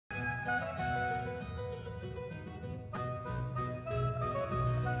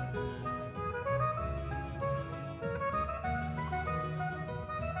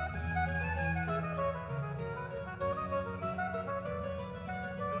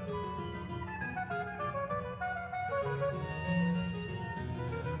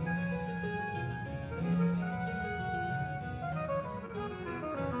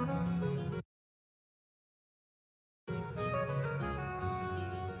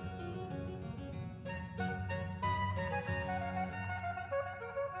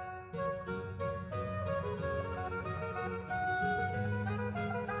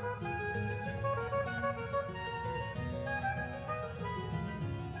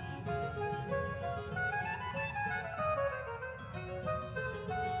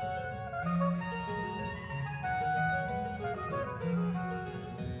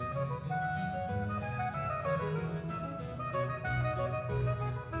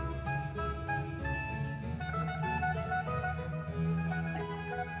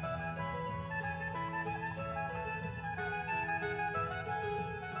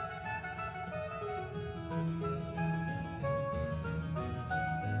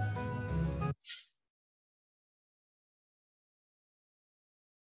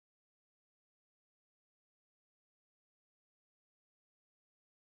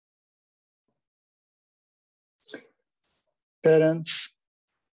Parents,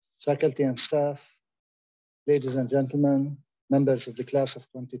 faculty and staff, ladies and gentlemen, members of the class of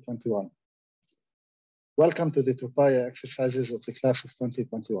 2021. Welcome to the Tropaia exercises of the class of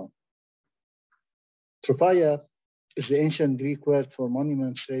 2021. Tropaia is the ancient Greek word for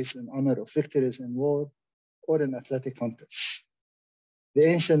monuments raised in honor of victories in war or in athletic contests. The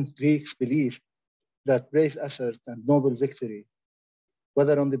ancient Greeks believed that brave effort and noble victory,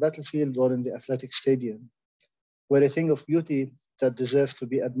 whether on the battlefield or in the athletic stadium, were a thing of beauty that deserved to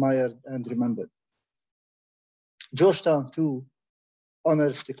be admired and remembered. Georgetown, too,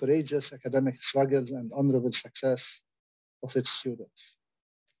 honors the courageous academic struggles and honorable success of its students.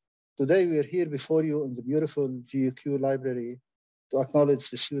 Today, we are here before you in the beautiful GU-Q library to acknowledge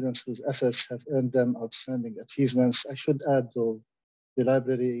the students whose efforts have earned them outstanding achievements. I should add, though, the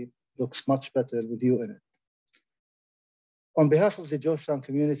library looks much better with you in it. On behalf of the Georgetown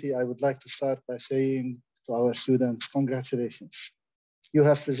community, I would like to start by saying to our students, congratulations. You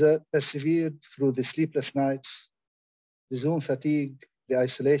have persevered through the sleepless nights, the Zoom fatigue, the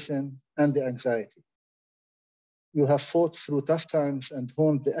isolation, and the anxiety. You have fought through tough times and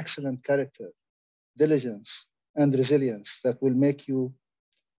honed the excellent character, diligence, and resilience that will make you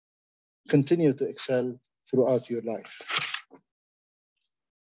continue to excel throughout your life.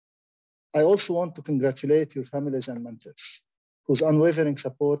 I also want to congratulate your families and mentors, whose unwavering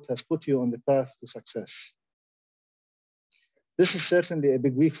support has put you on the path to success. This is certainly a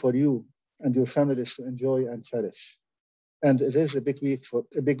big week for you and your families to enjoy and cherish. And it is a big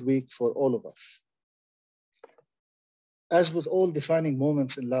week for all of us. As with all defining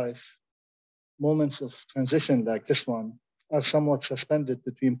moments in life, moments of transition like this one are somewhat suspended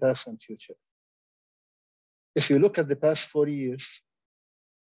between past and future. If you look at the past 4 years,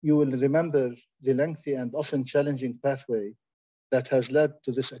 you will remember the lengthy and often challenging pathway that has led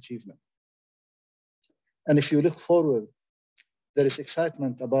to this achievement. And if you look forward, there is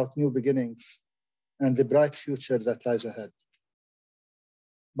excitement about new beginnings and the bright future that lies ahead.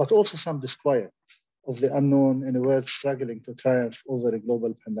 But also some disquiet of the unknown in a world struggling to triumph over a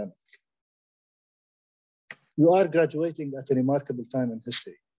global pandemic. You are graduating at a remarkable time in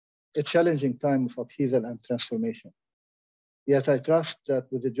history, a challenging time of upheaval and transformation. Yet I trust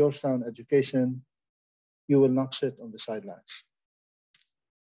that with the Georgetown education, you will not sit on the sidelines.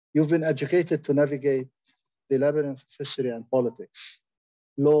 You've been educated to navigate the labyrinth of history and politics,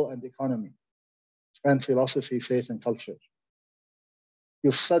 law and economy, and philosophy, faith, and culture.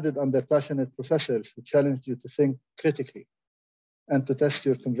 You've studied under passionate professors who challenged you to think critically and to test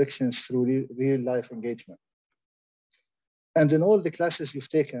your convictions through real-life engagement. And in all the classes you've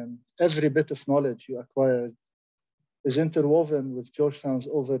taken, every bit of knowledge you acquired is interwoven with Georgetown's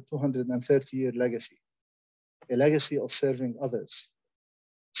over 230-year legacy, a legacy of serving others,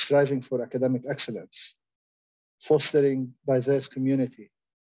 striving for academic excellence, fostering diverse community,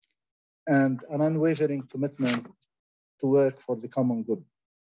 and an unwavering commitment to work for the common good.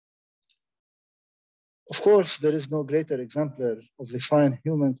 Of course, there is no greater exemplar of the fine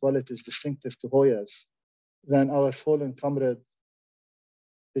human qualities distinctive to Hoyas than our fallen comrade,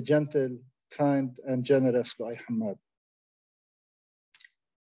 the gentle, kind, and generous Lu'ay Hamad.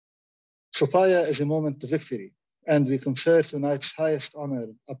 Tropaia is a moment of victory, and we confer tonight's highest honor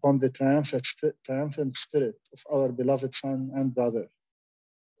upon the triumphant spirit of our beloved son and brother,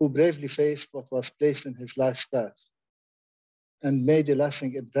 who bravely faced what was placed in his life's path and made a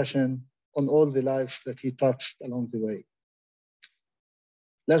lasting impression on all the lives that he touched along the way.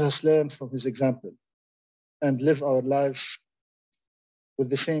 Let us learn from his example and live our lives with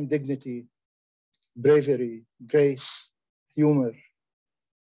the same dignity, bravery, grace, humor,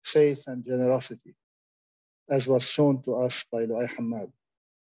 faith, and generosity, as was shown to us by Lu'ay Hamad.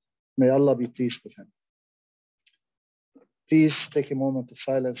 May Allah be pleased with him. Please take a moment of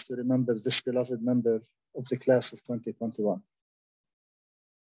silence to remember this beloved member of the class of 2021.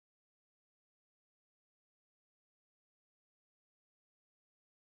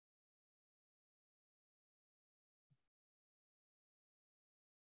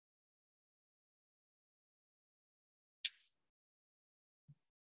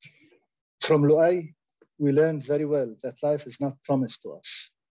 From Lu'ay, we learned very well that life is not promised to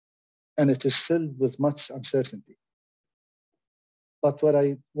us, and it is filled with much uncertainty. But what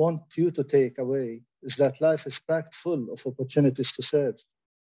I want you to take away is that life is packed full of opportunities to serve,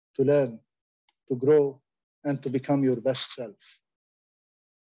 to learn, to grow, and to become your best self.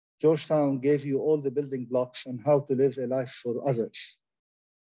 Georgetown gave you all the building blocks on how to live a life for others,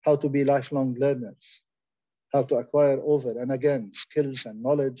 how to be lifelong learners, how to acquire over and again skills and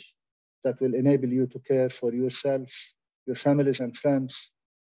knowledge that will enable you to care for yourselves, your families and friends,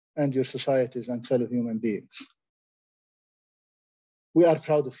 and your societies and fellow human beings. We are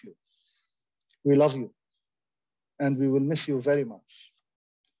proud of you. We love you, and we will miss you very much.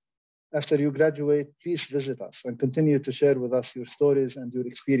 After you graduate, please visit us and continue to share with us your stories and your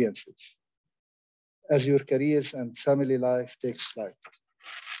experiences as your careers and family life takes flight.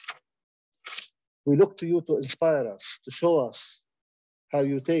 We look to you to inspire us, to show us how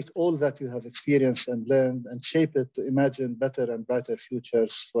you take all that you have experienced and learned and shape it to imagine better and brighter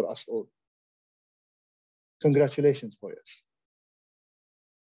futures for us all. Congratulations, boys.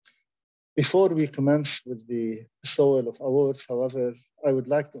 Before we commence with the bestowal of awards, however, I would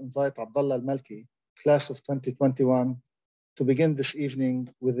like to invite Abdullah Al-Malki, class of 2021, to begin this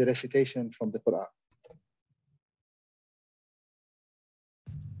evening with the recitation from the Quran.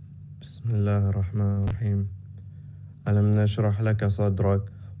 بسم الله الرحمن الرحيم. ألم نشرح لك صدرك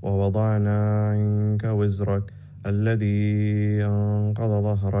ووضعنا عنك وزرك الذي أنقض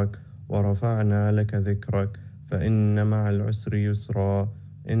ظهرك ورفعنا لك ذكرك فإن مع العسر يسرا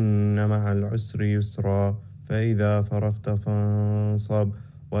إن مع العسر يسرا فإذا فرغت فانصب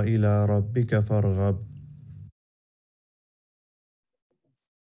وإلى ربك فارغب.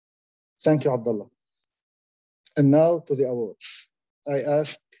 Thank you, Abdullah. And now to the awards. I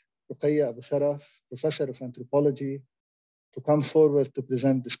ask Ruqayya Abu Sharaf, Professor of Anthropology, to come forward to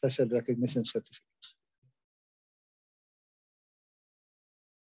present the special recognition certificates.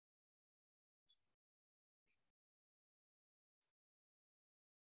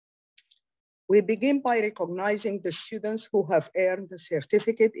 We begin by recognizing the students who have earned the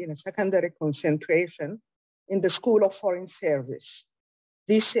certificate in a secondary concentration in the School of Foreign Service.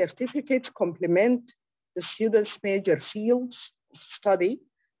 These certificates complement the students' major fields of study,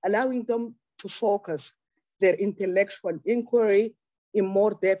 allowing them to focus their intellectual inquiry in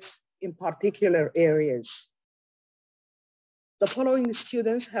more depth in particular areas. The following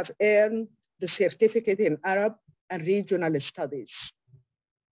students have earned the certificate in Arab and Regional Studies: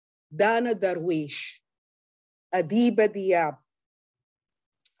 Dana Darwish, Abida Diab,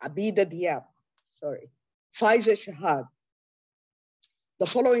 Faiza Shahad. The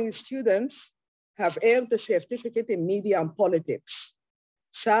following students have earned the certificate in Media and Politics: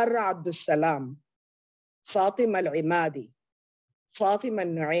 Sarah Abdul Salam, Fatima Al-Imadi, Fatima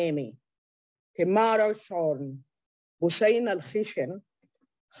Al-Nuaimi, Timara Shorn, Hussein Al-Khishin,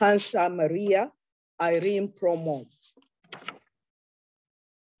 Khansa Maria, Irene Promo.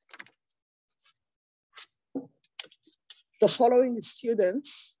 The following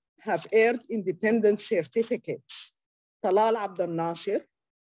students have earned independent certificates: Talal Abdel Nasir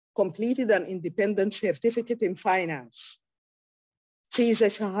completed an independent certificate in finance. Fiza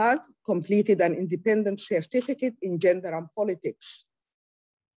Shahad completed an independent certificate in gender and politics.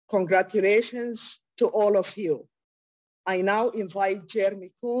 Congratulations to all of you. I now invite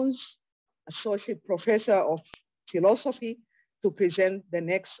Jeremy Coons, Associate Professor of Philosophy, to present the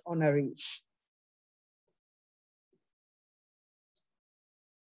next honorees.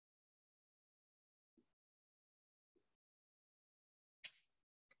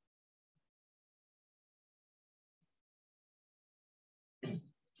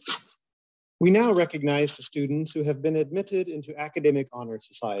 We now recognize the students who have been admitted into academic honor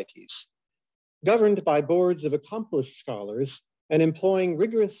societies. Governed by boards of accomplished scholars and employing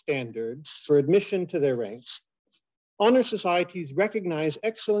rigorous standards for admission to their ranks, honor societies recognize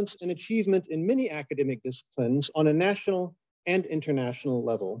excellence and achievement in many academic disciplines on a national and international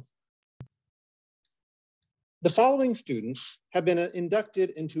level. The following students have been inducted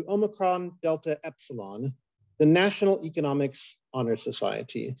into Omicron Delta Epsilon, the National Economics Honor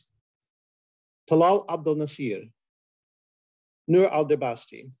Society: Talal Abdel Nasir, Nur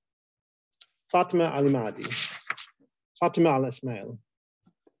Al-Debasti, Fatima Al-Imadi, Fatima Al-Ismail,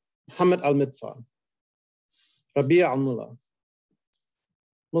 Muhammad Al-Midfa, Rabia Al-Mullah,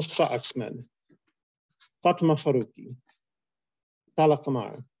 Mustafa Ahmed, Fatima Farouki, Tala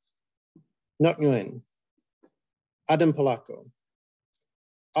Qamar, Nok Nguyen, Adam Polacco,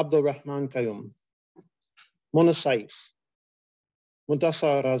 Abdul Rahman Qayyum, Mona Saif,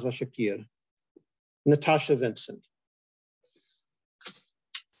 Mudassar Raza Shakir, Natasha Vincent.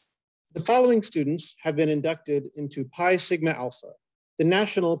 The following students have been inducted into Pi Sigma Alpha, the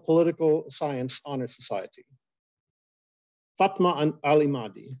National Political Science Honor Society: Fatma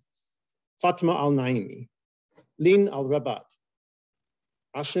Al-Imadi, Fatma Al-Naimi, Lin Al-Rabat,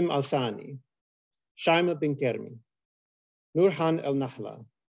 Asim Al-Thani, Shaima bin Kermi, Nurhan Al-Nahla,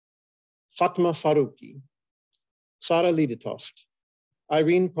 Fatma Farouki, Sara Lidetoft,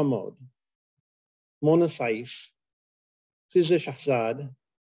 Irene Pramod, Mona Saif, Fiza Shahzad,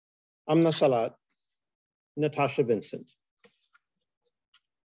 Amna Salat, Natasha Vincent.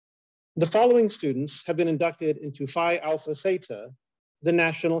 The following students have been inducted into Phi Alpha Theta, the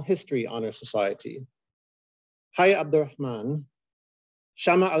National History Honor Society. Haya Abdurrahman,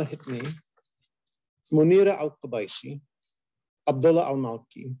 Shama Al-Hitmi, Munira Al-Qabaisi, Abdullah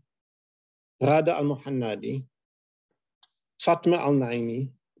Al-Malki, Rada Al-Muhannadi, Fatma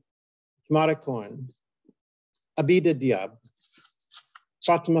Al-Naimi, Mara Cohen, Abida Diab,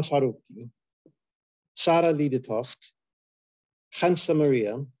 Fatma Farouki, Sarah Lidetoft, Khansa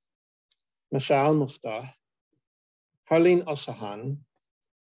Maria, Mashal Muftah, Harleen Al-Sahan,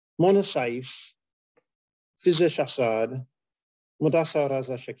 Mona Saif, Fiza Shahzad, Mudassar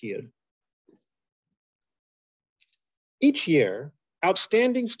Raza Shakir. Each year,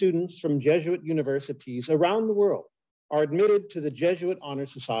 outstanding students from Jesuit universities around the world are admitted to the Jesuit Honor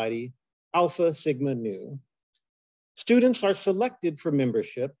Society, Alpha Sigma Nu. Students are selected for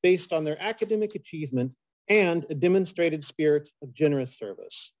membership based on their academic achievement and a demonstrated spirit of generous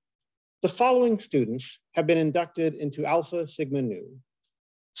service. The following students have been inducted into Alpha Sigma Nu: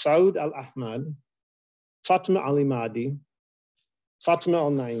 Saud Al-Ahmad, Fatima Ali Mahdi, Fatima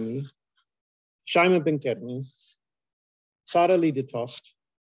Al-Naimi, Shaima bin Kermi, Sara Lidetoft,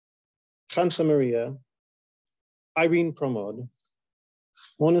 Khansa Maria, Irene Pramod,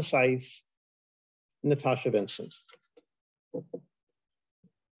 Mona Saif, Natasha Vincent.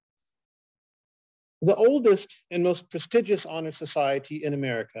 The oldest and most prestigious honor society in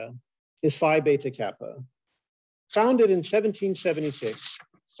America is Phi Beta Kappa. Founded in 1776,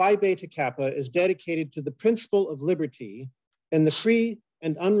 Phi Beta Kappa is dedicated to the principle of liberty and the free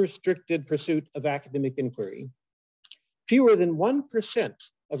and unrestricted pursuit of academic inquiry. Fewer than 1%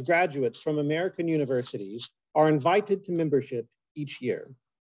 of graduates from American universities are invited to membership each year.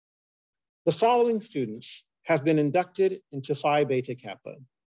 The following students have been inducted into Phi Beta Kappa: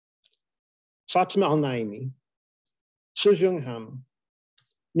 Fatima Al-Naimi, Sujung Ham,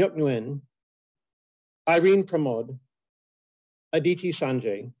 Nyok Nguyen, Irene Pramod, Aditi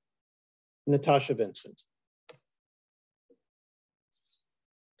Sanjay, Natasha Vincent.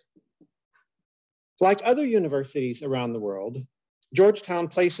 Like other universities around the world, Georgetown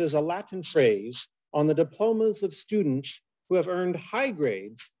places a Latin phrase on the diplomas of students who have earned high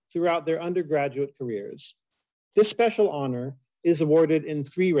grades throughout their undergraduate careers. This special honor is awarded in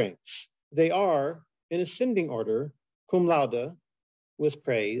 3 ranks. They are, in ascending order, cum laude, with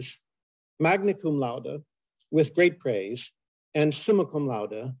praise, magna cum laude, with great praise, and summa cum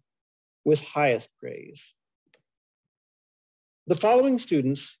laude, with highest praise. The following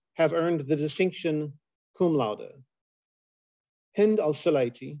students have earned the distinction cum laude: Hind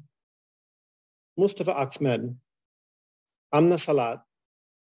Al-Sulaiti, Mustafa Ahmed, Amna Salat,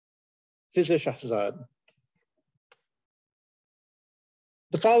 Fiza Shahzad.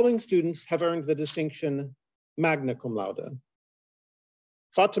 The following students have earned the distinction magna cum laude: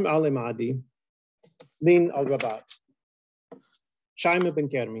 Fatima Al-Imadi, Lin Al-Rabat, Shaima bin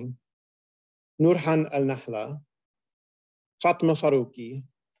Kermi, Nurhan Al-Nahla, Fatma Farouki,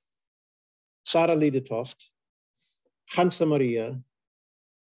 Sara Lidetoft, Khansa Maria,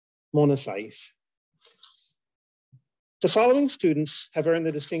 Mona Saif. The following students have earned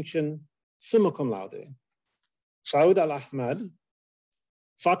the distinction summa cum laude: Saud Al-Ahmad,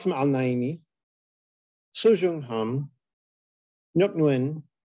 Fatima Al-Naimi, Sujung Ham, Nyok Nguyen,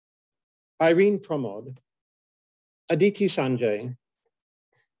 Irene Pramod, Aditi Sanjay,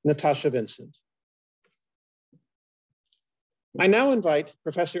 Natasha Vincent. I now invite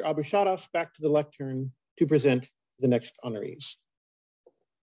Professor Abu Sharaf back to the lectern to present the next honorees.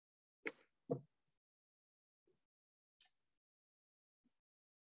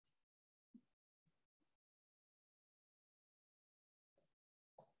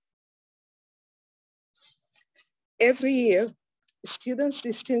 Every year, students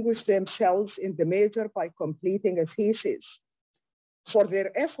distinguish themselves in the major by completing a thesis. For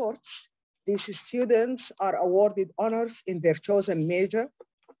their efforts, these students are awarded honors in their chosen major,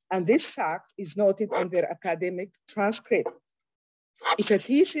 and this fact is noted on their academic transcript. If a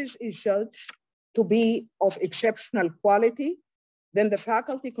thesis is judged to be of exceptional quality, then the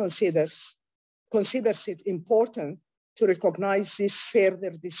faculty considers it important to recognize this further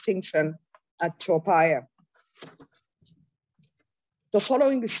distinction at Tropaia. The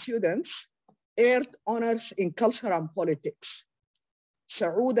following students earned honors in culture and politics: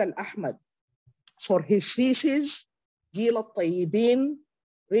 Saud Al-Ahmad for his thesis, Gil Al-Tayyibin,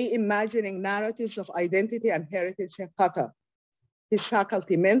 Reimagining Narratives of Identity and Heritage in Qatar. His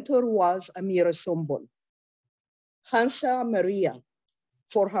faculty mentor was Amira Sumbul. Khansa Maria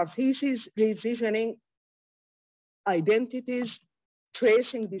for her thesis, Revisioning Identities,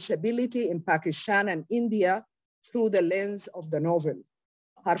 Tracing Disability in Pakistan and India through the lens of the novel.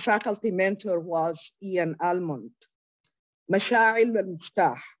 Her faculty mentor was Ian Almond. مشاعل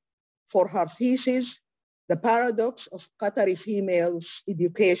المفتاح, for her thesis, The Paradox of Qatari Females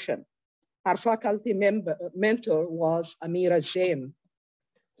Education. Her faculty mentor was Amira Zain.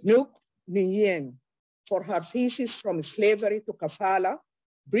 Nook Nguyen, for her thesis From Slavery to Kafala,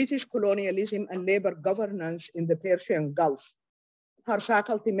 British Colonialism and Labor Governance in the Persian Gulf. Her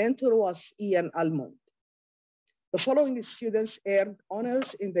faculty mentor was Ian Almond. The following students earned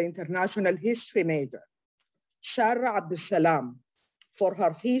honors in the International History major. Sarah Abdussalam, for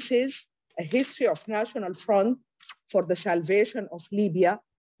her thesis, A History of National Front for the Salvation of Libya,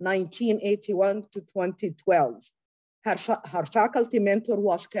 1981 to 2012. Her faculty mentor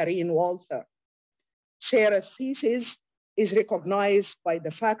was Karine Walther. Sarah's thesis is recognized by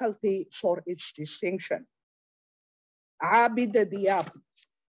the faculty for its distinction. Abida Diab,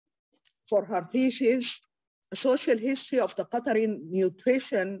 for her thesis, A Social History of the Qatari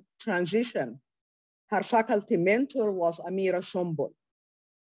Nutrition Transition. Her faculty mentor was Amira Sombol.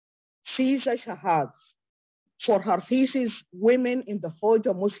 Fiza Shahad, for her thesis, Women in the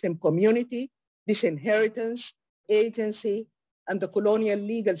Hoja Muslim Community, Disinheritance, Agency, and the Colonial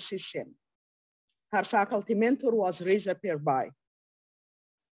Legal System. Her faculty mentor was Reza Pirbai.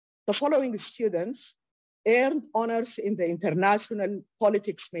 The following students earned honors in the International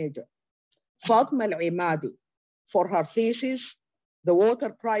Politics major. Fatma Al-Imadi, for her thesis, The Water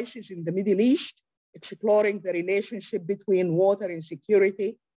Crisis in the Middle East, Exploring the Relationship Between Water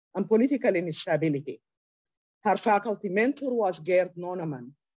Insecurity and Political Instability. Her faculty mentor was Gerd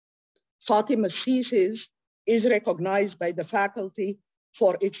Noneman. Fatima's thesis is recognized by the faculty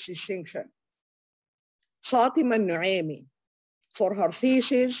for its distinction. Fatima Nuaimi, for her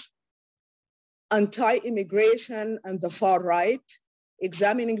thesis, Anti-Immigration and the Far Right,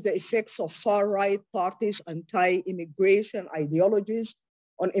 examining the effects of far-right parties' anti-immigration ideologies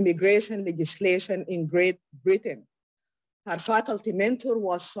on immigration legislation in Great Britain. Her faculty mentor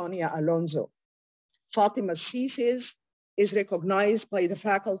was Sonia Alonso. Fatima's thesis is recognized by the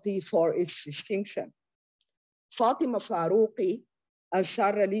faculty for its distinction. Fatima Farouqi and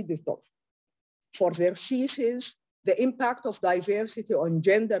Sarah Lidutov, for their thesis, The Impact of Diversity on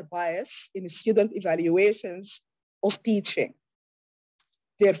Gender Bias in Student Evaluations of Teaching.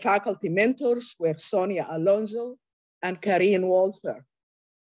 Their faculty mentors were Sonia Alonso and Karine Walther.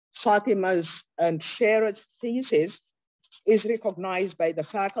 Fatima's and Sarah's thesis is recognized by the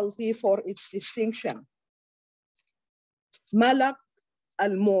faculty for its distinction. Malak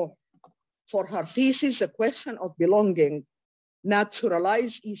Al-Moh, for her thesis, The Question of Belonging,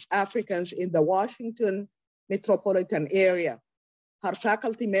 Naturalized East Africans in the Washington metropolitan area. Her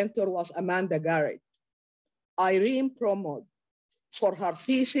faculty mentor was Amanda Garrett. Irene Promod, for her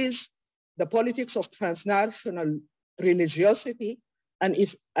thesis, The Politics of Transnational Religiosity and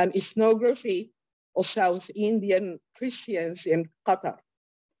Ethnography of South Indian Christians in Qatar.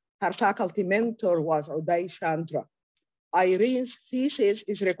 Her faculty mentor was Uday Chandra. Irene's thesis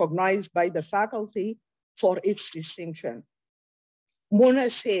is recognized by the faculty for its distinction. Mona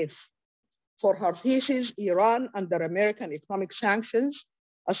Saif, for her thesis, Iran under American Economic Sanctions,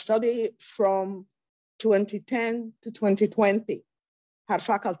 a study from 2010 to 2020. Her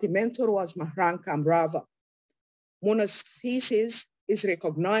faculty mentor was Mahran Kamrava. Mona's thesis is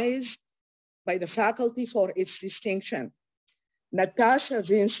recognized by the faculty for its distinction. Natasha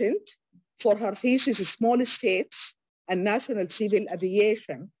Vincent, for her thesis, Small States and National Civil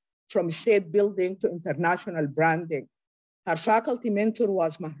Aviation, from State Building to International Branding. Her faculty mentor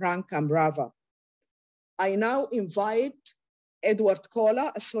was Mahran Kamrava. I now invite Edward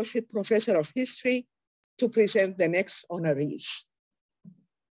Kola, Associate Professor of History, to present the next honorees.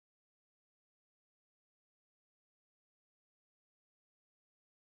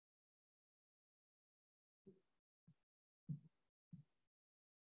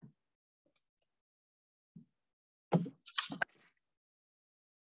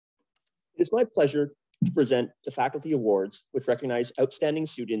 It is my pleasure to present the faculty awards, which recognize outstanding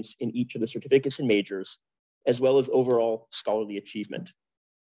students in each of the certificates and majors, as well as overall scholarly achievement.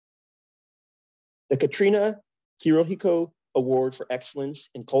 The Katrina Hirohiko Award for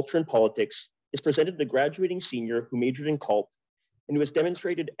Excellence in Culture and Politics is presented to a graduating senior who majored in Culp and who has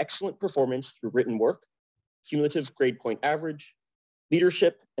demonstrated excellent performance through written work, cumulative grade point average,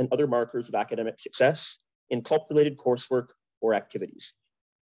 leadership, and other markers of academic success in Culp-related coursework or activities.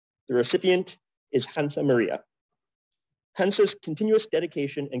 The recipient is Hansa Maria. Hansa's continuous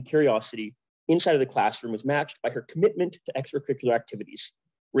dedication and curiosity inside of the classroom was matched by her commitment to extracurricular activities,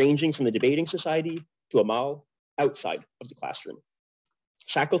 ranging from the debating society to Amal outside of the classroom.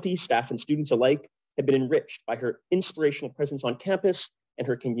 Faculty, staff, and students alike have been enriched by her inspirational presence on campus and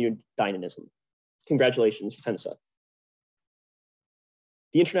her continued dynamism. Congratulations, Hansa.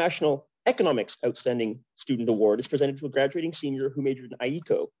 The International Economics Outstanding Student Award is presented to a graduating senior who majored in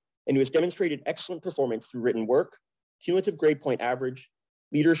IECO and who has demonstrated excellent performance through written work, cumulative grade point average,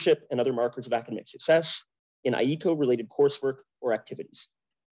 leadership, and other markers of academic success in IECO-related coursework or activities.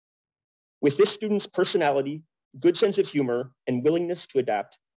 With this student's personality, good sense of humor, and willingness to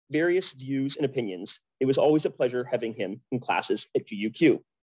adapt various views and opinions, it was always a pleasure having him in classes at GU-Q.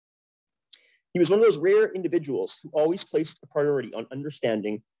 He was one of those rare individuals who always placed a priority on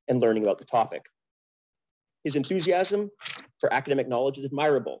understanding and learning about the topic. His enthusiasm for academic knowledge is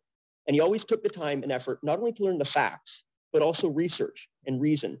admirable, and he always took the time and effort not only to learn the facts, but also research and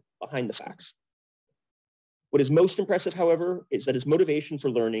reason behind the facts. What is most impressive, however, is that his motivation for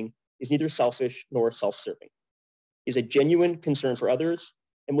learning is neither selfish nor self-serving. He is a genuine concern for others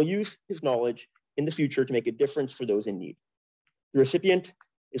and will use his knowledge in the future to make a difference for those in need. The recipient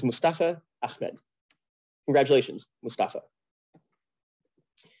is Mustafa Ahmed. Congratulations, Mustafa.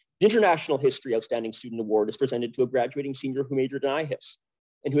 The International History Outstanding Student Award is presented to a graduating senior who majored in IHIS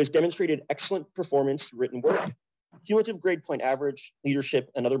and who has demonstrated excellent performance through written work, cumulative grade point average,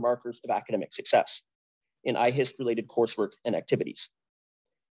 leadership, and other markers of academic success in IHIS-related coursework and activities.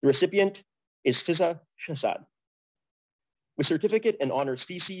 The recipient is Fiza Shahzad. With certificate and honors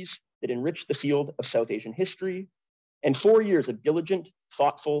theses that enrich the field of South Asian history, and 4 years of diligent,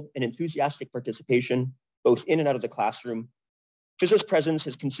 thoughtful, and enthusiastic participation, both in and out of the classroom, Fiza's presence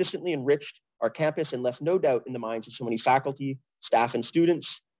has consistently enriched our campus and left no doubt in the minds of so many faculty, staff, and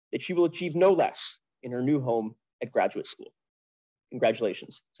students that she will achieve no less in her new home at graduate school.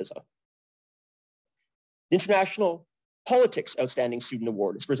 Congratulations, Fiza. The International Politics Outstanding Student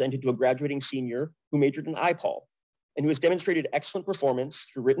Award is presented to a graduating senior who majored in IPOL and who has demonstrated excellent performance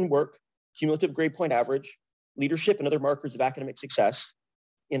through written work, cumulative grade point average, leadership, and other markers of academic success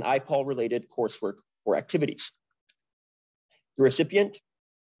in IPOL-related coursework or activities. The recipient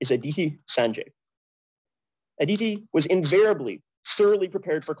is Aditi Sanjay. Aditi was invariably thoroughly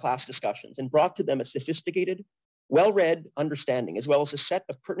prepared for class discussions and brought to them a sophisticated, well-read understanding, as well as a set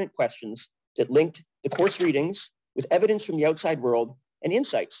of pertinent questions that linked the course readings with evidence from the outside world and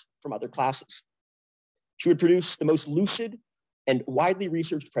insights from other classes. She would produce the most lucid and widely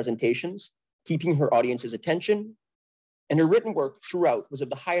researched presentations, keeping her audience's attention, and her written work throughout was of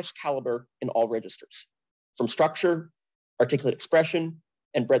the highest caliber in all registers, from structure, articulate expression,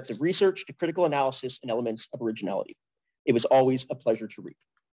 and breadth of research to critical analysis and elements of originality. It was always a pleasure to read.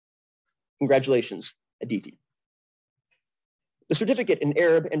 Congratulations, Aditi. The Certificate in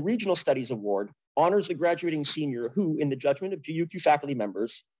Arab and Regional Studies Award honors the graduating senior who, in the judgment of GU-Q faculty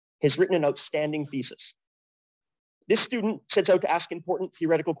members, has written an outstanding thesis. This student sets out to ask important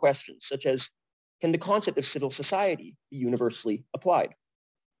theoretical questions, such as, can the concept of civil society be universally applied?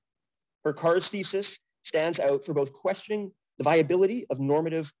 Her CARS thesis stands out for both questioning the viability of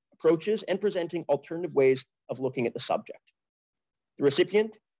normative approaches and presenting alternative ways of looking at the subject. The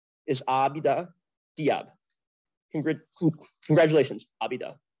recipient is Abida Diab. Congratulations,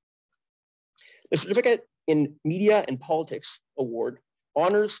 Abida. The Certificate in Media and Politics Award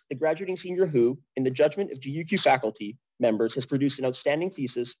honors the graduating senior who, in the judgment of GU-Q faculty members, has produced an outstanding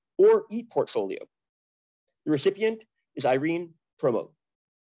thesis or e-portfolio. The recipient is Irene Promo.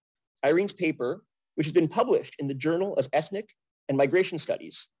 Irene's paper, which has been published in the Journal of Ethnic and Migration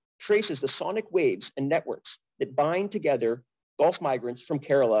Studies, traces the sonic waves and networks that bind together Gulf migrants from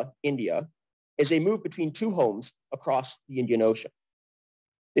Kerala, India, as they move between two homes across the Indian Ocean.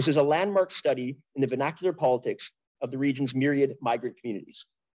 This is a landmark study in the vernacular politics of the region's myriad migrant communities.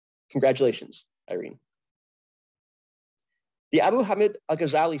 Congratulations, Irene. The Abu Hamid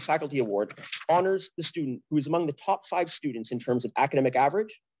Al-Ghazali Faculty Award honors the student who is among the top 5 students in terms of academic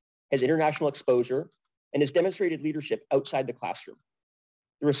average, has international exposure, and has demonstrated leadership outside the classroom.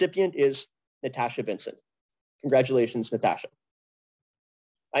 The recipient is Natasha Vincent. Congratulations, Natasha.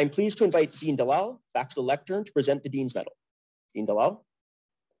 I am pleased to invite Dean Dalal back to the lectern to present the Dean's Medal. Dean Dalal.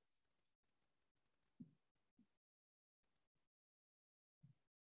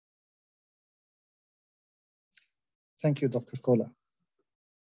 Thank you, Dr. Kola.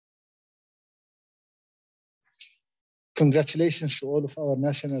 Congratulations to all of our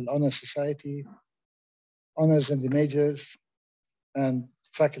National Honor Society, honors and the majors, and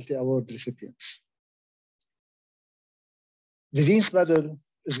faculty award recipients. The Dean's Medal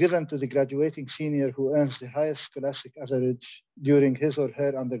is given to the graduating senior who earns the highest scholastic average during his or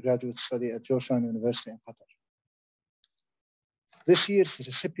her undergraduate study at Georgetown University in Qatar. This year's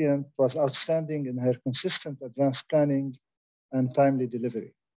recipient was outstanding in her consistent advanced planning and timely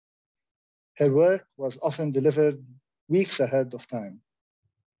delivery. Her work was often delivered weeks ahead of time.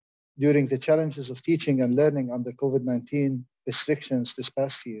 During the challenges of teaching and learning under COVID-19, restrictions this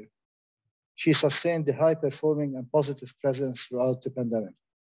past year, she sustained the high-performing and positive presence throughout the pandemic.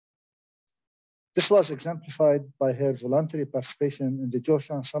 This was exemplified by her voluntary participation in the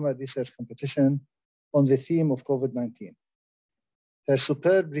Georgetown Summer Research Competition on the theme of COVID-19. Her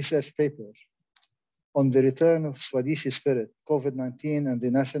superb research paper on the return of Swadeshi spirit, COVID-19 and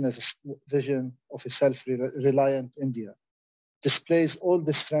the nationalist vision of a self-reliant India displays all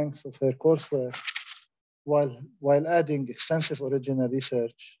the strength of her coursework while adding extensive original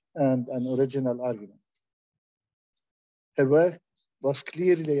research and an original argument. Her work was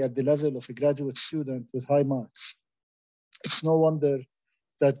clearly at the level of a graduate student with high marks. It's no wonder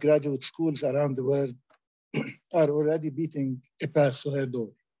that graduate schools around the world are already beating a path to her door.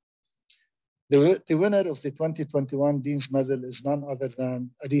 The winner of the 2021 Dean's Medal is none other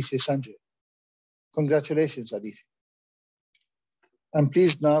than Aditi Sanjay. Congratulations, Aditi. I'm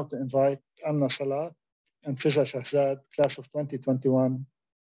pleased now to invite Amna Salat and Fiza Shahzad, class of 2021,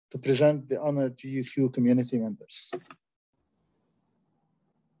 to present the honored GU-Q community members.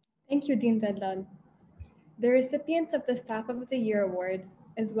 Thank you, Dean Dadlal. The recipient of the Staff of the Year Award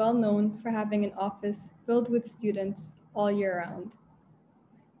is well known for having an office filled with students all year round.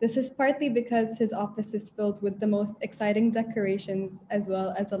 This is partly because his office is filled with the most exciting decorations as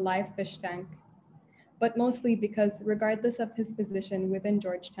well as a live fish tank, but mostly because regardless of his position within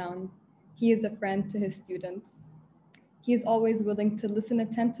Georgetown, he is a friend to his students. He is always willing to listen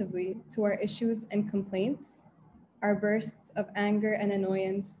attentively to our issues and complaints, our bursts of anger and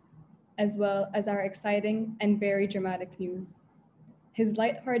annoyance, as well as our exciting and very dramatic news. His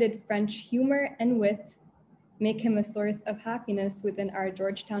lighthearted French humor and wit make him a source of happiness within our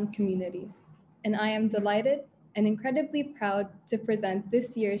Georgetown community. And I am delighted and incredibly proud to present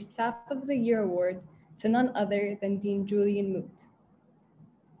this year's Staff of the Year Award to none other than Dean Julian Moot.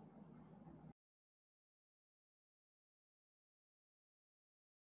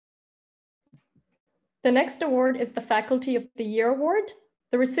 The next award is the Faculty of the Year Award.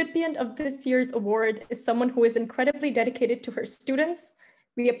 The recipient of this year's award is someone who is incredibly dedicated to her students.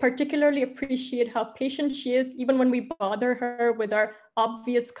 We particularly appreciate how patient she is, even when we bother her with our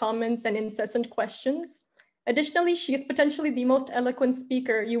obvious comments and incessant questions. Additionally, she is potentially the most eloquent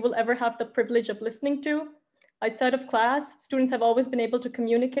speaker you will ever have the privilege of listening to. Outside of class, students have always been able to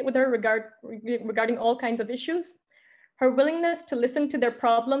communicate with her regarding all kinds of issues. Her willingness to listen to their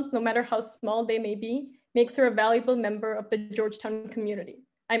problems, no matter how small they may be, makes her a valuable member of the Georgetown community.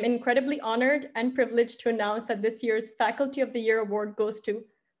 I'm incredibly honored and privileged to announce that this year's Faculty of the Year Award goes to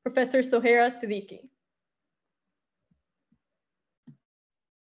Professor Sohaira Siddiqui.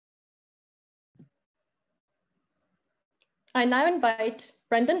 I now invite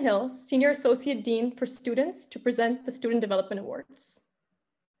Brendan Hill, Senior Associate Dean for Students, to present the Student Development Awards.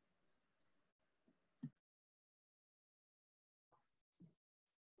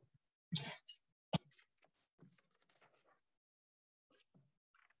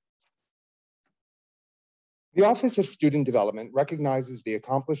 The Office of Student Development recognizes the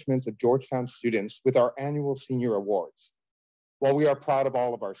accomplishments of Georgetown students with our annual Senior Awards. While we are proud of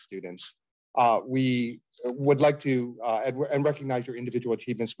all of our students, we would like to, and recognize your individual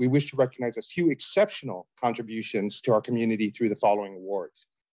achievements, we wish to recognize a few exceptional contributions to our community through the following awards.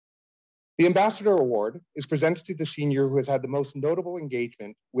 The Ambassador Award is presented to the senior who has had the most notable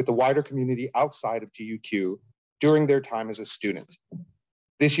engagement with the wider community outside of GU-Q during their time as a student.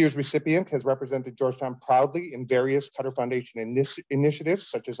 This year's recipient has represented Georgetown proudly in various Qatar Foundation initiatives,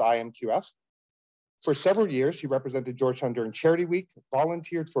 such as IMQF. For several years, she represented Georgetown during Charity Week,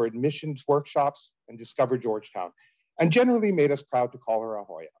 volunteered for admissions workshops, and discovered Georgetown, and generally made us proud to call her a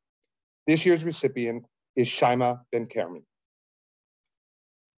Hoya. This year's recipient is Shaima Ben-Kermi.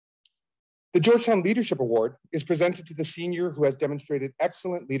 The Georgetown Leadership Award is presented to the senior who has demonstrated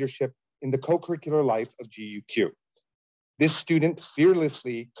excellent leadership in the co-curricular life of GU-Q. This student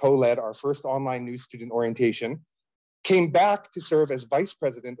fearlessly co-led our first online new student orientation, came back to serve as vice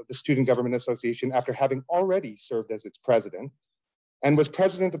president of the Student Government Association after having already served as its president, and was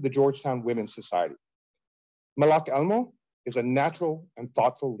president of the Georgetown Women's Society. Malak Elmo is a natural and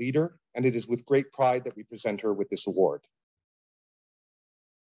thoughtful leader, and it is with great pride that we present her with this award.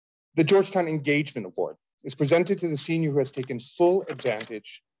 The Georgetown Engagement Award is presented to the senior who has taken full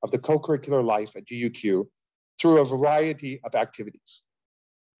advantage of the co-curricular life at GU-Q through a variety of activities.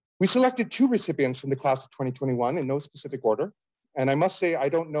 We selected 2 recipients from the class of 2021 in no specific order, and I must say I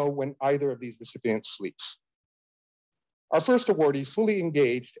don't know when either of these recipients sleeps. Our first awardee fully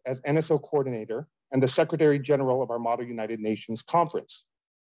engaged as NSO coordinator and the Secretary General of our Model United Nations Conference.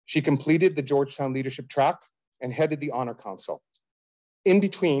 She completed the Georgetown Leadership track and headed the Honor Council. In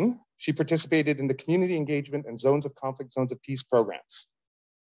between, She participated in the community engagement and zones of conflict, zones of peace programs.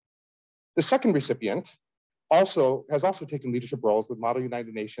 The second recipient has also taken leadership roles with Model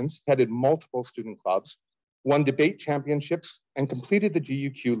United Nations, headed multiple student clubs, won debate championships, and completed the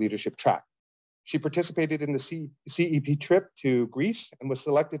GU-Q leadership track. She participated in the CEP trip to Greece and was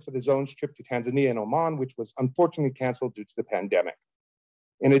selected for the zone's trip to Tanzania and Oman, which was unfortunately canceled due to the pandemic.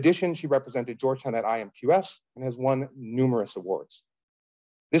 In addition, she represented Georgetown at IMQS and has won numerous awards.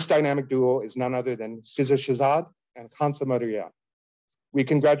 This dynamic duo is none other than Fiza Shahzad and Khansa Maria. We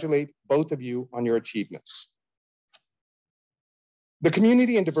congratulate both of you on your achievements. The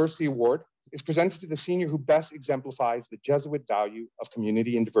Community and Diversity Award is presented to the senior who best exemplifies the Jesuit value of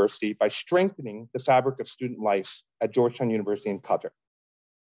community and diversity by strengthening the fabric of student life at Georgetown University in Qatar.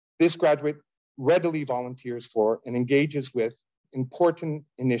 This graduate readily volunteers for and engages with important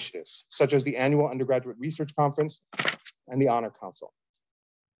initiatives, such as the annual undergraduate research conference and the Honor Council.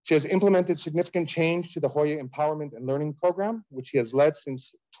 She has implemented significant change to the Hoya Empowerment and Learning Program, which she has led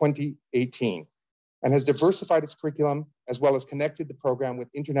since 2018, and has diversified its curriculum as well as connected the program with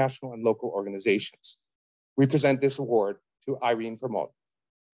international and local organizations. We present this award to Irene Pramod.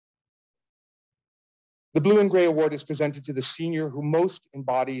 The Blue and Gray Award is presented to the senior who most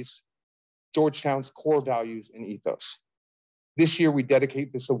embodies Georgetown's core values and ethos. This year, we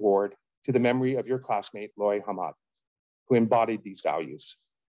dedicate this award to the memory of your classmate, Loy Hamad, who embodied these values.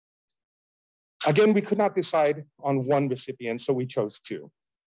 Again, we could not decide on one recipient, so we chose two.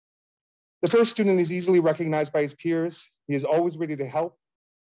 The first student is easily recognized by his peers. He is always ready to help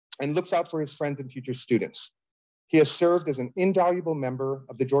and looks out for his friends and future students. He has served as an invaluable member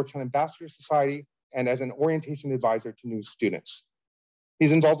of the Georgetown Ambassador Society and as an orientation advisor to new students.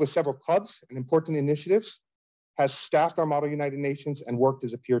 He's involved with several clubs and important initiatives, has staffed our Model United Nations, and worked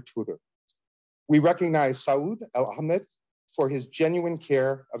as a peer tutor. We recognize Saud El-Ahmed for his genuine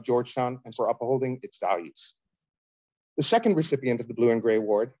care of Georgetown and for upholding its values. The second recipient of the Blue and Gray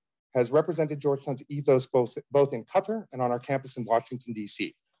Award has represented Georgetown's ethos both in Qatar and on our campus in Washington,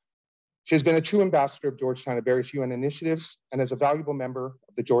 D.C. She has been a true ambassador of Georgetown at various UN initiatives and is a valuable member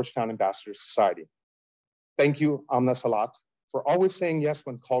of the Georgetown Ambassador Society. Thank you, Amna Salat, for always saying yes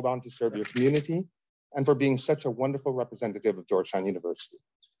when called on to serve your community and for being such a wonderful representative of Georgetown University.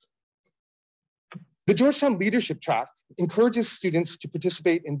 The Georgetown Leadership Track encourages students to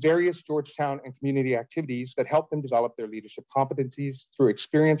participate in various Georgetown and community activities that help them develop their leadership competencies through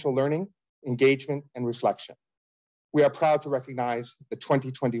experiential learning, engagement, and reflection. We are proud to recognize the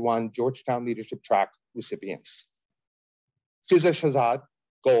 2021 Georgetown Leadership Track recipients. Fiza Shahzad,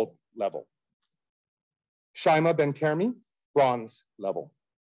 gold level. Shaima Ben Kermi, bronze level.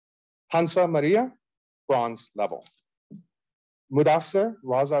 Khansa Maria, bronze level. Mudassir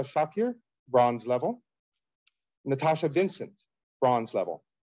Raza Shakir, bronze level. Natasha Vincent, bronze level.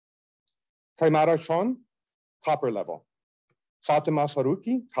 Kaimara Chon, copper level. Fatima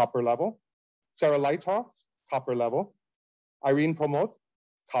Faruqi, copper level. Sarah Leitoff, copper level. Irene Pramod,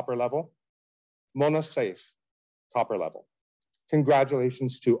 copper level. Mona Saif, copper level.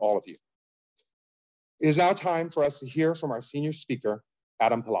 Congratulations to all of you. It is now time for us to hear from our senior speaker,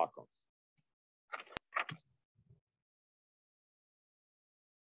 Adam Palaco.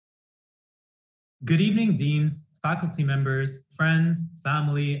 Good evening, deans, faculty members, friends,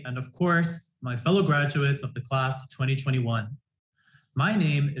 family, and of course, my fellow graduates of the class of 2021. My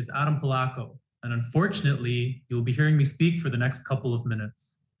name is Adam Palaco, and unfortunately, you'll be hearing me speak for the next couple of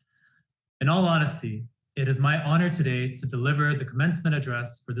minutes. In all honesty, it is my honor today to deliver the commencement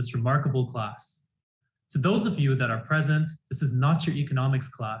address for this remarkable class. To those of you that are present, this is not your economics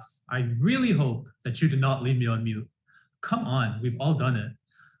class. I really hope that you did not leave me on mute. Come on, we've all done it.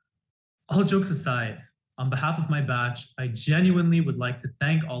 All jokes aside, on behalf of my batch, I genuinely would like to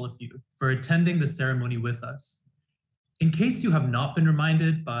thank all of you for attending the ceremony with us. In case you have not been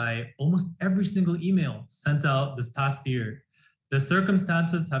reminded by almost every single email sent out this past year, the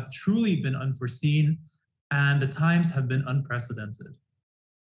circumstances have truly been unforeseen and the times have been unprecedented.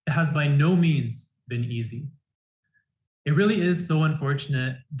 It has by no means been easy. It really is so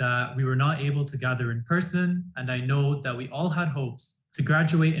unfortunate that we were not able to gather in person, and I know that we all had hopes to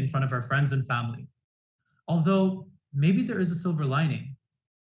graduate in front of our friends and family. Although maybe there is a silver lining.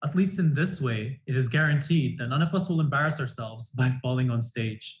 At least in this way, it is guaranteed that none of us will embarrass ourselves by falling on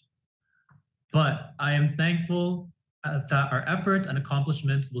stage. But I am thankful that our efforts and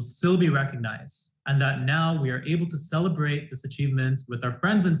accomplishments will still be recognized, and that now we are able to celebrate this achievement with our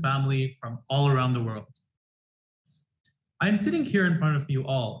friends and family from all around the world. I am sitting here in front of you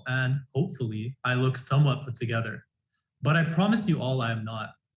all, and hopefully I look somewhat put together, but I promise you all I am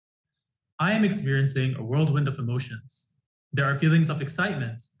not. I am experiencing a whirlwind of emotions. There are feelings of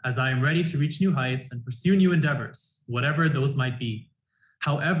excitement as I am ready to reach new heights and pursue new endeavors, whatever those might be.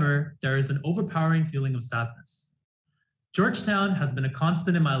 However, there is an overpowering feeling of sadness. Georgetown has been a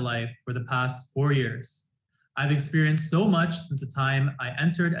constant in my life for the past 4 years. I've experienced so much since the time I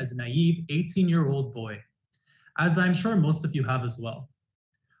entered as a naive 18-year-old boy, as I'm sure most of you have as well.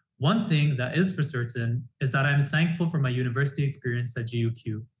 One thing that is for certain is that I'm thankful for my university experience at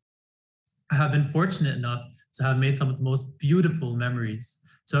GU-Q. I have been fortunate enough to have made some of the most beautiful memories,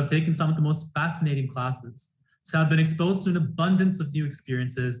 to have taken some of the most fascinating classes, to have been exposed to an abundance of new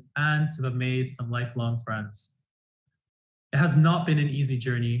experiences, and to have made some lifelong friends. It has not been an easy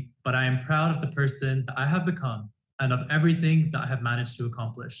journey, but I am proud of the person that I have become and of everything that I have managed to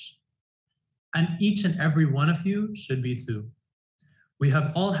accomplish. And each and every one of you should be too. We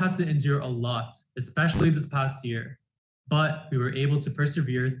have all had to endure a lot, especially this past year, but we were able to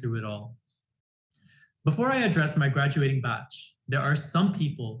persevere through it all. Before I address my graduating batch, there are some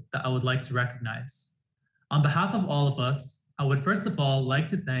people that I would like to recognize. On behalf of all of us, I would first of all like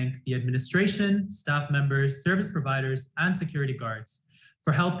to thank the administration, staff members, service providers, and security guards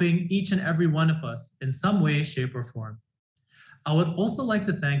for helping each and every one of us in some way, shape, or form. I would also like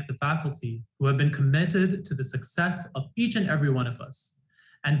to thank the faculty who have been committed to the success of each and every one of us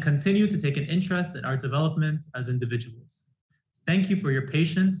and continue to take an interest in our development as individuals. Thank you for your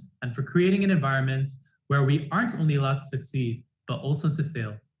patience and for creating an environment where we aren't only allowed to succeed, but also to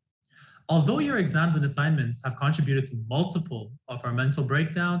fail. Although your exams and assignments have contributed to multiple of our mental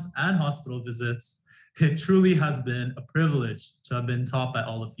breakdowns and hospital visits, it truly has been a privilege to have been taught by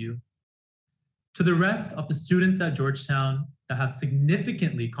all of you. To the rest of the students at Georgetown that have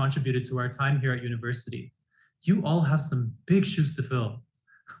significantly contributed to our time here at university, you all have some big shoes to fill.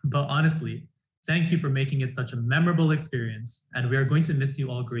 But honestly, thank you for making it such a memorable experience, and we are going to miss you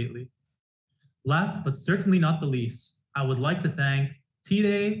all greatly. Last but certainly not the least, I would like to thank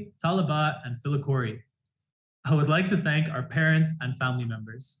Tide, Talabat, and Filikori. I would like to thank our parents and family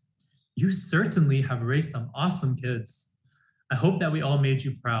members. You certainly have raised some awesome kids. I hope that we all made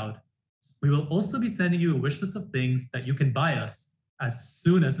you proud. We will also be sending you a wish list of things that you can buy us as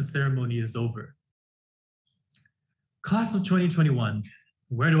soon as the ceremony is over. Class of 2021,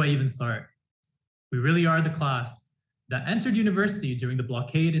 where do I even start? We really are the class that entered university during the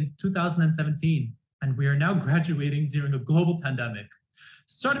blockade in 2017, and we are now graduating during a global pandemic.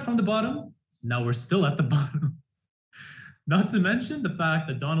 Started from the bottom, now we're still at the bottom. Not to mention the fact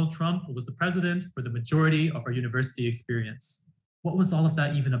that Donald Trump was the president for the majority of our university experience. What was all of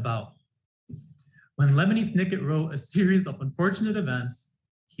that even about? When Lemony Snicket wrote a series of unfortunate events,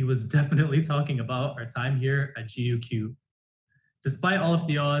 he was definitely talking about our time here at GU-Q. Despite all of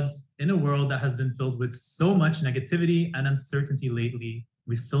the odds, in a world that has been filled with so much negativity and uncertainty lately,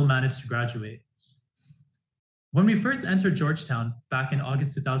 we still managed to graduate. When we first entered Georgetown back in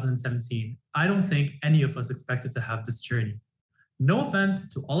August 2017, I don't think any of us expected to have this journey. No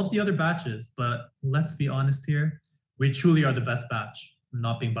offense to all of the other batches, but let's be honest here, we truly are the best batch. I'm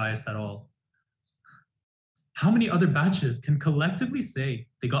not being biased at all. How many other batches can collectively say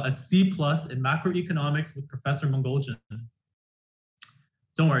they got a C+ in macroeconomics with Professor Mongolian?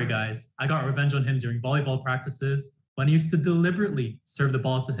 Don't worry, guys. I got revenge on him during volleyball practices when I used to deliberately serve the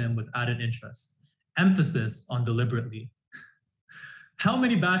ball to him with added interest. Emphasis on deliberately. How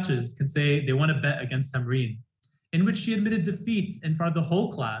many batches can say they want to bet against Samreen, in which she admitted defeat in front of the whole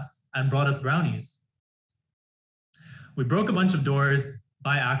class and brought us brownies? We broke a bunch of doors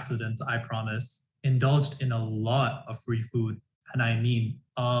by accident, I promise, indulged in a lot of free food, and I mean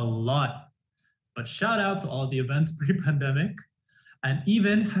a lot. But shout out to all the events pre-pandemic, and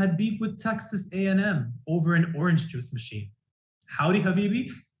even had beef with Texas A&M over an orange juice machine. Howdy,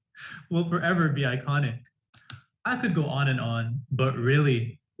 Habibi, will forever be iconic. I could go on, but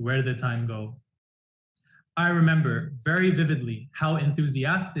really, where did the time go? I remember very vividly how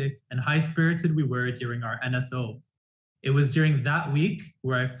enthusiastic and high-spirited we were during our NSO. It was during that week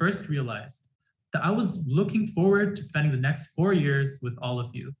where I first realized that I was looking forward to spending the next 4 years with all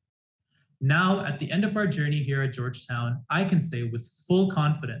of you. Now, at the end of our journey here at Georgetown, I can say with full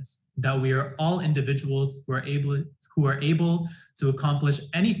confidence that we are all individuals who are able to accomplish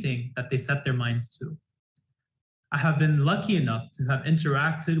anything that they set their minds to. I have been lucky enough to have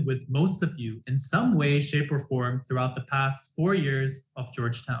interacted with most of you in some way, shape, or form throughout the past 4 years of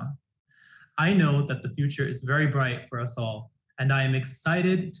Georgetown. I know that the future is very bright for us all, and I am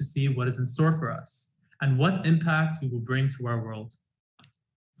excited to see what is in store for us and what impact we will bring to our world.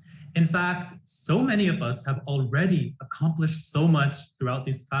 In fact, so many of us have already accomplished so much throughout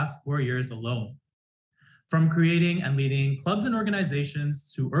these past 4 years alone. From creating and leading clubs and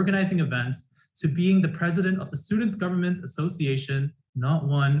organizations to organizing events to being the president of the Students' Government Association, not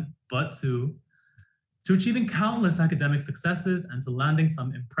one, but two, to achieving countless academic successes and to landing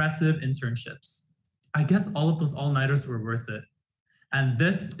some impressive internships. I guess all of those all-nighters were worth it. And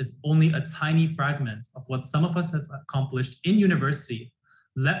this is only a tiny fragment of what some of us have accomplished in university,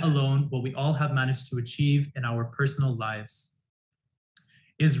 let alone what we all have managed to achieve in our personal lives.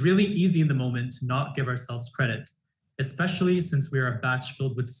 It is really easy in the moment to not give ourselves credit, especially since we are a batch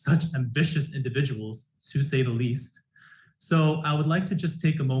filled with such ambitious individuals, to say the least. So I would like to just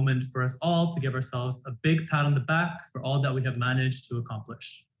take a moment for us all to give ourselves a big pat on the back for all that we have managed to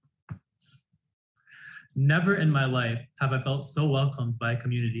accomplish. Never in my life have I felt so welcomed by a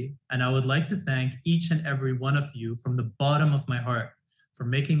community, and I would like to thank each and every one of you from the bottom of my heart for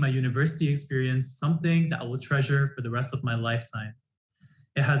making my university experience something that I will treasure for the rest of my lifetime.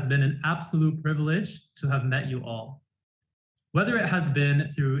 It has been an absolute privilege to have met you all. Whether it has been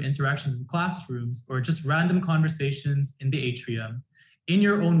through interactions in classrooms or just random conversations in the atrium, in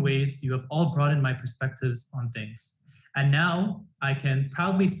your own ways, you have all broadened my perspectives on things. And now I can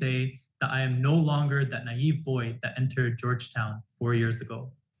proudly say that I am no longer that naive boy that entered Georgetown 4 years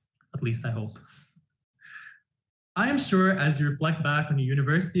ago. At least I hope. I am sure as you reflect back on your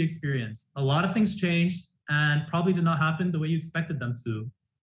university experience, a lot of things changed and probably did not happen the way you expected them to.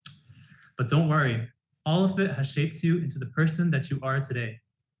 But don't worry, all of it has shaped you into the person that you are today.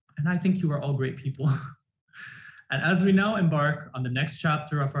 And I think you are all great people. And as we now embark on the next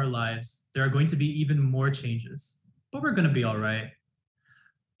chapter of our lives, there are going to be even more changes, but we're going to be all right.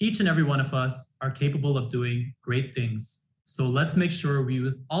 Each and every one of us are capable of doing great things. So let's make sure we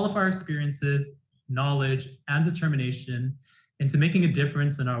use all of our experiences, knowledge, and determination into making a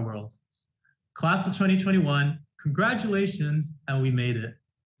difference in our world. Class of 2021, congratulations, and we made it.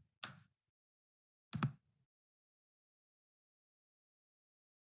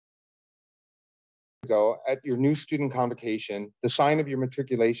 Ago, at your new student convocation, the sign of your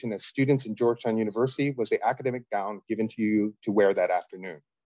matriculation as students in Georgetown University was the academic gown given to you to wear that afternoon.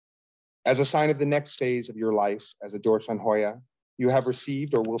 As a sign of the next phase of your life as a Georgetown Hoya, you have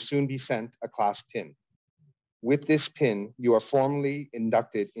received or will soon be sent a class pin. With this pin, you are formally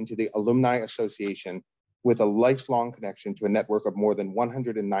inducted into the Alumni Association with a lifelong connection to a network of more than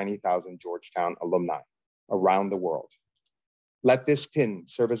 190,000 Georgetown alumni around the world. Let this pin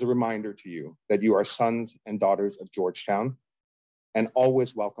serve as a reminder to you that you are sons and daughters of Georgetown and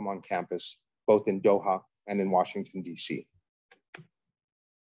always welcome on campus, both in Doha and in Washington, D.C.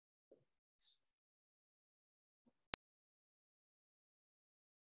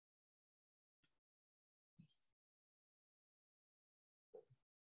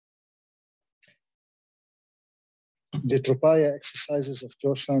 The Tropaia exercises of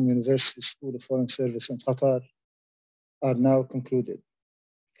Georgetown University School of Foreign Service in Qatar are now concluded.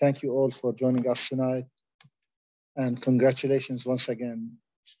 Thank you all for joining us tonight, and congratulations once again.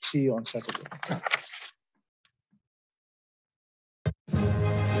 See you on Saturday.